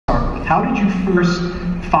How did you first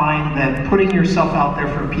find that putting yourself out there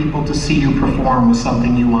for people to see you perform was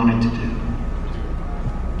something you wanted to do?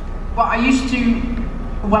 Well, I used to,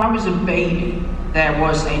 when I was a baby, there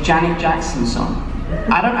was a Janet Jackson song.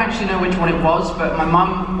 I don't actually know which one it was, but my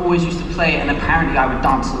mum always used to play it, and apparently I would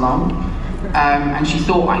dance along. And she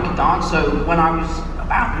thought I could dance, so when I was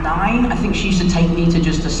about 9, I think she used to take me to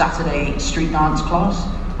just a Saturday street dance class,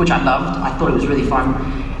 which I loved. I thought it was really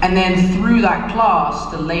fun. And then through that class,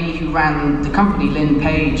 the lady who ran the company, Lynn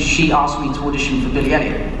Page, she asked me to audition for Billy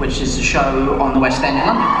Elliot, which is a show on the West End in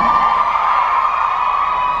London.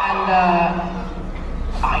 And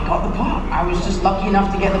I got the part. I was just lucky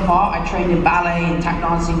enough to get the part. I trained in ballet, and tap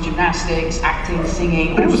dancing, gymnastics, acting,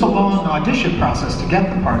 singing. But it was a long audition process to get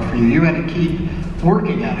the part for you. You had to keep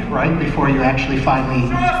working at it, right, before you actually finally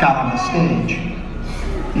got on the stage.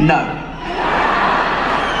 No.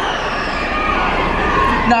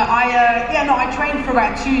 No, I trained for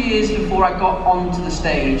about 2 years before I got onto the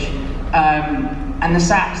stage. And the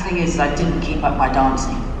saddest thing is I didn't keep up my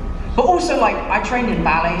dancing. But also, like, I trained in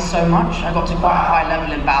ballet so much, I got to quite a high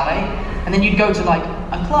level in ballet, and then you'd go to, like,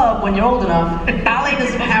 a club when you're old enough. Ballet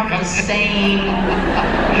doesn't have the same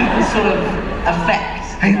sort of effect.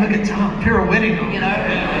 Hey, look at Tom pirouetting, you know?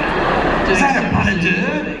 Is that a pas de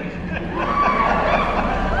deux?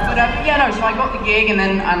 But yeah, no, so I got the gig, and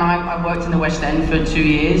I worked in the West End for 2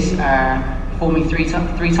 years, performing three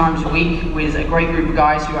times a week with a great group of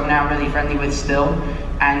guys who I'm now really friendly with still,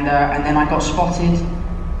 and then I got spotted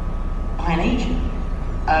by an agent.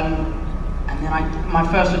 And then my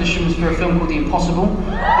first audition was for a film called The Impossible,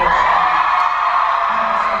 which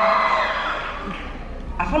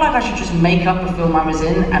I feel like I should just make up a film I was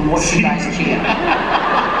in and watch you guys cheer.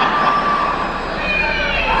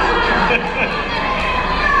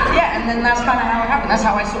 Yeah, and then that's kind of how it happened. That's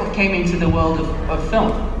how I sort of came into the world of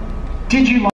film. Did you